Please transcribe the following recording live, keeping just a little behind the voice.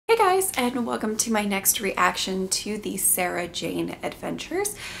Hey guys, and welcome to my next reaction to the Sarah Jane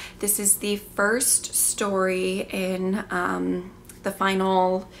Adventures. This is the first story in the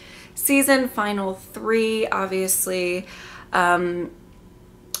final season, final 3, obviously.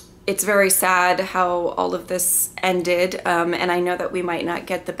 It's very sad how all of this ended, and I know that we might not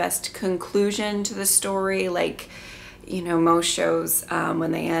get the best conclusion to the story, like, you know, most shows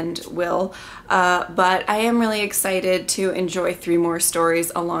when they end will, but I am really excited to enjoy 3 more stories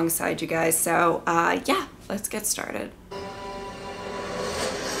alongside you guys. So yeah, let's get started.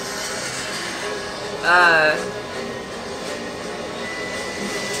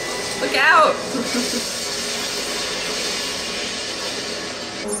 Look out!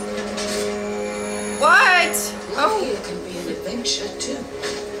 What? Oh, It can be an adventure too.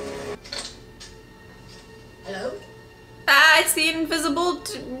 Hello? ah, it's the invisible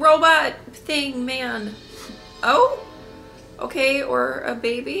robot thing, man. Oh? Okay, or a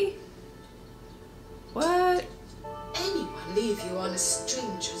baby? What? Anyone leave you on a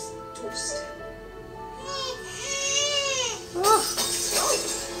stranger's doorstep?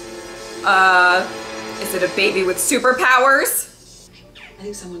 Is it a baby with superpowers? I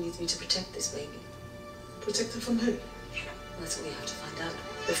think someone needs me to protect this baby. Protect her from who? That's what we have to find out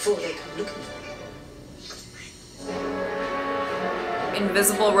before they come looking for her.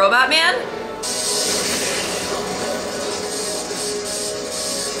 Invisible robot man?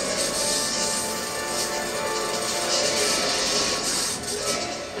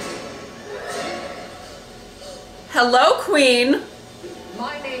 Hello, Queen.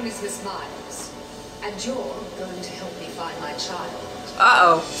 My name is Miss Miles, and you're going to help me find my child.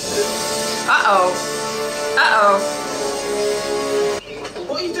 Uh-oh. Uh-oh. Uh-oh.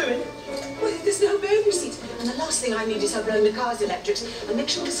 What are you doing? Well, there's no baby seat, and the last thing I need is her blowing the car's electrics. And make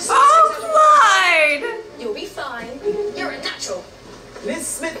sure this is... Oh, Clyde! You'll be fine. You're a natural. Liz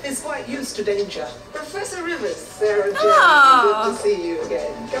Smith is quite used to danger. Professor Rivers. Sarah Jane, Oh. good to see you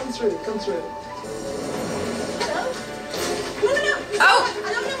again. Come through, come through. Hello? No. Oh. I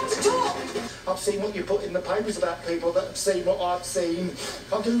don't know what to talk. I've seen what you put in the papers about people that have seen what I've seen.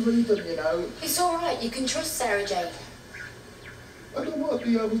 I do read them, you know. It's all right. You can trust Sarah Jane. I don't want to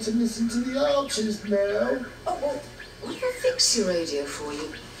be able to listen to the Archers now. Oh, well, what if I fix your radio for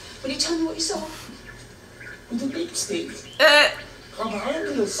you? Will you tell me what you saw? With the lipstick. I'm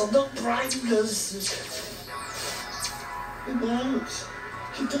handless, I'm not brainless. Who knows?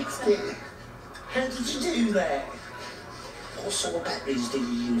 She fixed it. How did you do that? What sort of batteries do you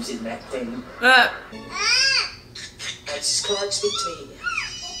use in that thing? This is Clyde, speak to me.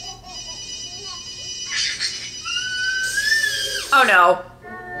 Oh, no.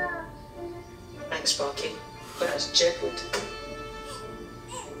 Thanks, Sparky. Where's Jedward?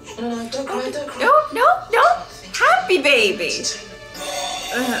 No, don't cry, don't cry. No. Happy baby. See,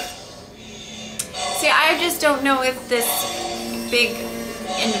 I just don't know if this big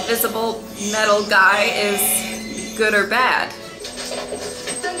invisible metal guy is good or bad.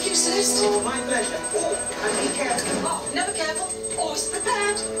 Thank you, sis. Oh, my pleasure. And be careful. Oh, never careful, always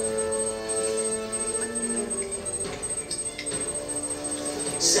prepared.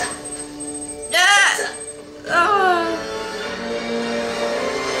 Zap. Ah! Oh.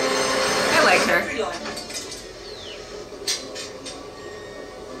 I like her.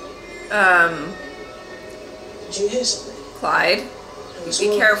 Did you hear something? Clyde, As be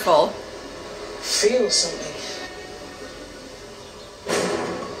well. careful. Feel something.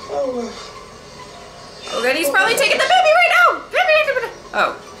 Oh, good, he's probably taking the baby right now.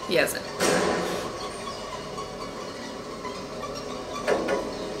 Oh, he hasn't.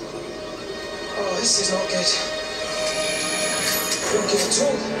 Oh, this is not good. Not good at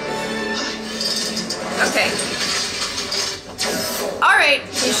all. Okay. All right,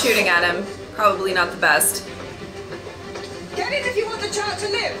 he's shooting at him. Probably not the best. Get in if you want the child to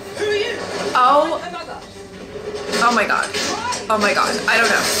live. Who are you? Oh, My mother. oh my God. Oh my God. I don't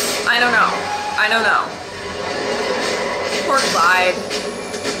know. Poor Clyde.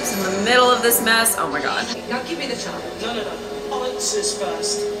 He's in the middle of this mess. Oh my God. Now give me the child. No. Answers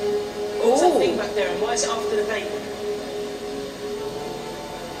first. What's that thing Oh. back there, and why is it after the baby?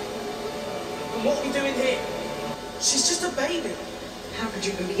 And what are we doing here? She's just a baby. How could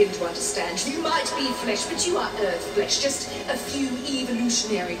you even begin to understand? You might be flesh, but you are earth flesh. Just a few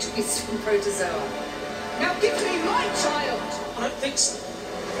evolutionary twists from protozoa. Now give me my child. I don't think so.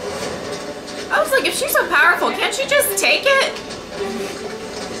 I was like, if she's so powerful, can't she just take it?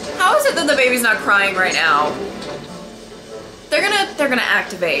 How is it that the baby's not crying right now? They're gonna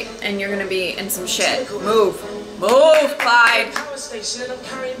activate, and you're gonna be in some shit. Move, Clyde. Power station, and I'm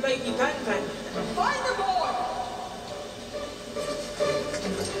carrying baby Bang Bang. Find the boy.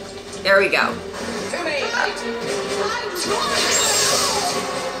 There we go. To me.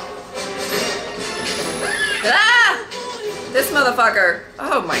 Ah! This motherfucker.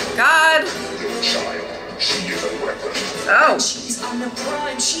 Oh my god. Child, she is a weapon. Oh. She's on the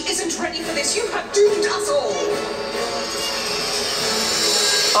prime. She isn't ready for this. You have doomed us all.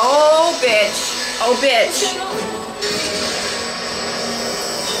 Oh, bitch. Oh, bitch.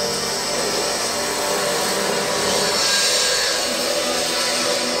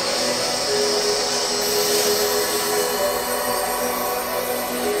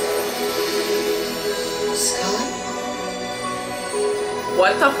 Sky?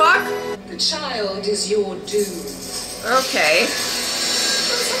 What the fuck? The child is your doom. Okay.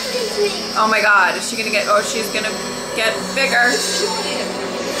 Oh my god. Is she gonna get... Oh, she's gonna get bigger. Destroy him.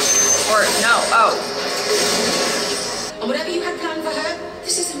 Or no. Oh. And whatever you had planned for her,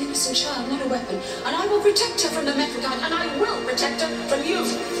 this is an innocent child, not a weapon. And I will protect her from the metal guard, and I will protect her from you.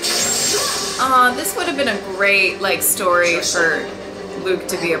 This would have been a great, like, story for Luke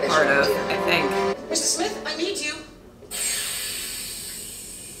to be a part of, I think. Mr. Smith, I need you.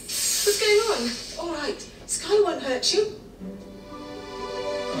 What's going on? All right. Sky won't hurt you.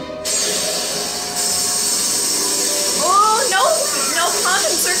 Oh, no! No pomp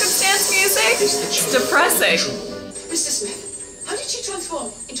and circumstance music? It's depressing. Mr. Smith, how did she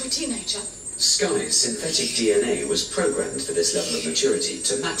transform into a teenager? Sky's synthetic DNA was programmed for this level of maturity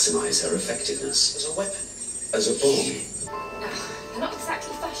to maximize her effectiveness. As a weapon. As a bomb. They're not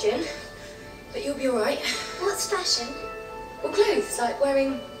exactly fashion, but you'll be alright. What's fashion? Well, clothes, like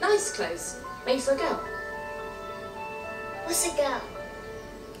wearing nice clothes, made for a girl. What's a girl?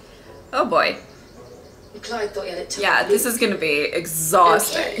 Oh boy. Clyde thought he had it tough. Yeah, this is gonna be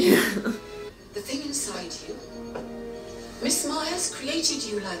exhausting. The thing inside you, Miss Myers created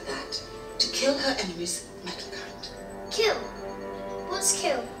you like that to kill her enemy's metal guard. Kill. What's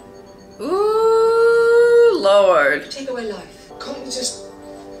kill? Ooh, Lord. Take away life. Can't we just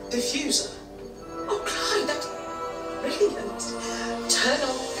diffuse her? Oh, Clyde, that's brilliant. Turn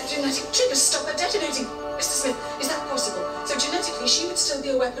off the genetic trigger, stop her detonating. Mr. Smith, is that possible? So genetically, she would still be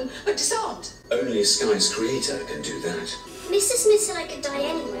a weapon, but disarmed. Only Sky's creator can do that. Mr. Smith said I could die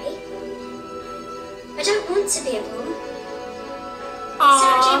anyway. I don't want to be a bomb.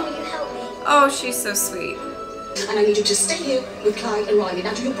 Sarah Jane, will you help me? Oh, she's so sweet. And I need you to stay here with Clyde and Riley.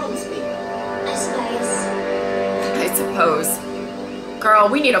 Now, do you promise me? I suppose. I suppose. Girl,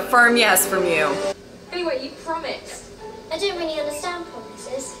 we need a firm yes from you. Anyway, you promised. I don't really understand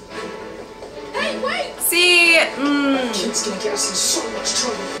promises. Hey, wait! See, Kid's gonna get us in so much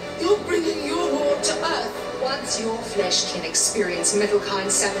trouble. You're bringing your war to Earth. Once your flesh can experience Metalkind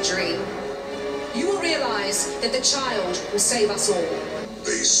savagery, you will realize that the child will save us all.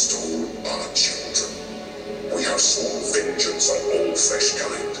 They stole our children. We have sworn vengeance on all flesh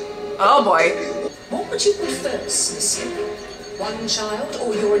kind. oh boy. What would you prefer, Miss Smith? One child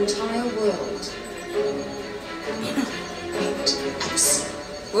or your entire world?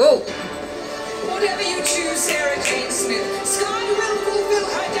 Whoa. Whatever you choose, Sarah Jane Smith, Sky will fulfill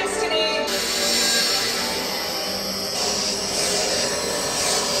her destiny.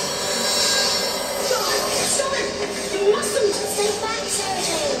 Stop it! You mustn't! Stay back, Sarah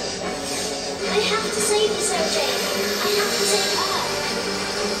Jane. I have to save you, Sarah Jane. I have to save Earth.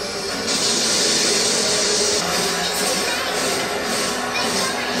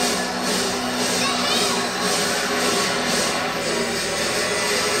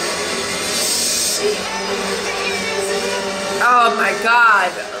 Oh my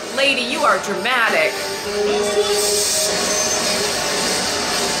god. Lady, you are dramatic.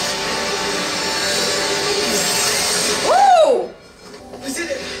 Woo! We did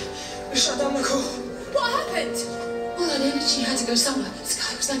it! We shut down the core. What happened? Well, that energy had to go somewhere.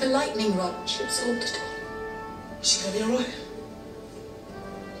 Sky was like a lightning rod. She absorbed it all. Is she gonna be alright?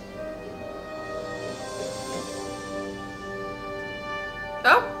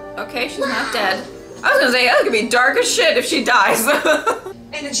 Oh, okay, she's not dead. I was gonna say, that could be dark as shit if she dies.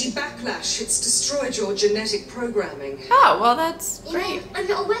 Energy backlash. It's destroyed your genetic programming. Oh, well, that's You know, great. I'm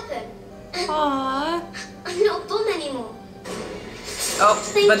not a weapon. Aww. I'm not a bomb anymore. Oh,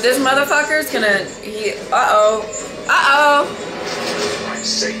 but this motherfucker's gonna, uh-oh. Uh-oh. I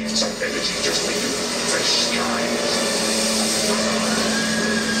saved some energy just for you, flesh kind.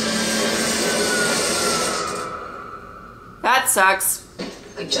 That sucks.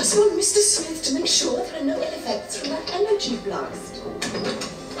 I just want Mr. Smith to make sure there are no ill effects from that energy blast.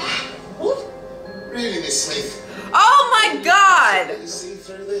 What? Really, Miss Smith? Oh my god! You see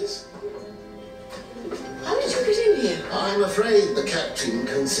through this? How did you get in here? I'm afraid the captain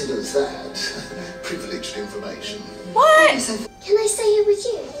considers that privileged information. What? Yes, Can I stay here with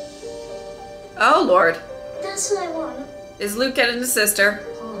you? Oh, Lord. That's what I want. Is Luke getting his sister?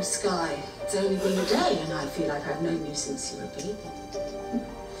 Oh, Sky, it's only been a day and I feel like I've known you since you were a baby.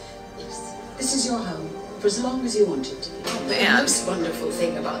 Yes, this is your home for as long as you want it to be. The most wonderful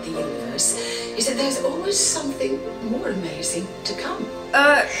thing about the universe is that there's always something more amazing to come.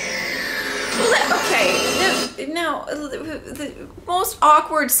 Okay, now the most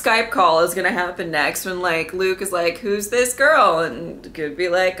awkward Skype call is gonna happen next when like Luke is like, who's this girl? And it could be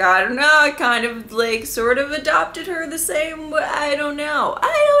like, I don't know, I kind of like sort of adopted her the same way. I don't know.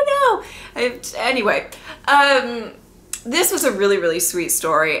 Anyway, this was a really, really sweet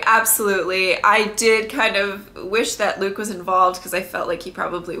story. Absolutely. I did kind of wish that Luke was involved because I felt like he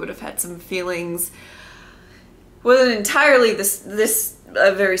probably would have had some feelings. Wasn't entirely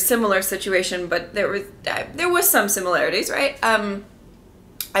a very similar situation, but there was some similarities, right?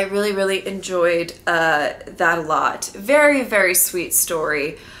 I really, really enjoyed that a lot. Very, very sweet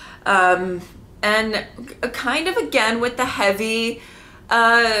story. And kind of again with the heavy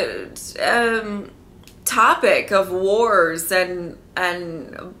topic of wars and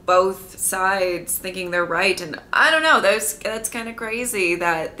both sides thinking they're right. And I don't know, that's kind of crazy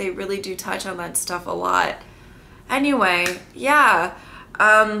that they really do touch on that stuff a lot. Anyway, yeah.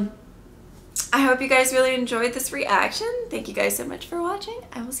 I hope you guys really enjoyed this reaction. Thank you guys so much for watching.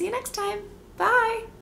 I will see you next time. Bye.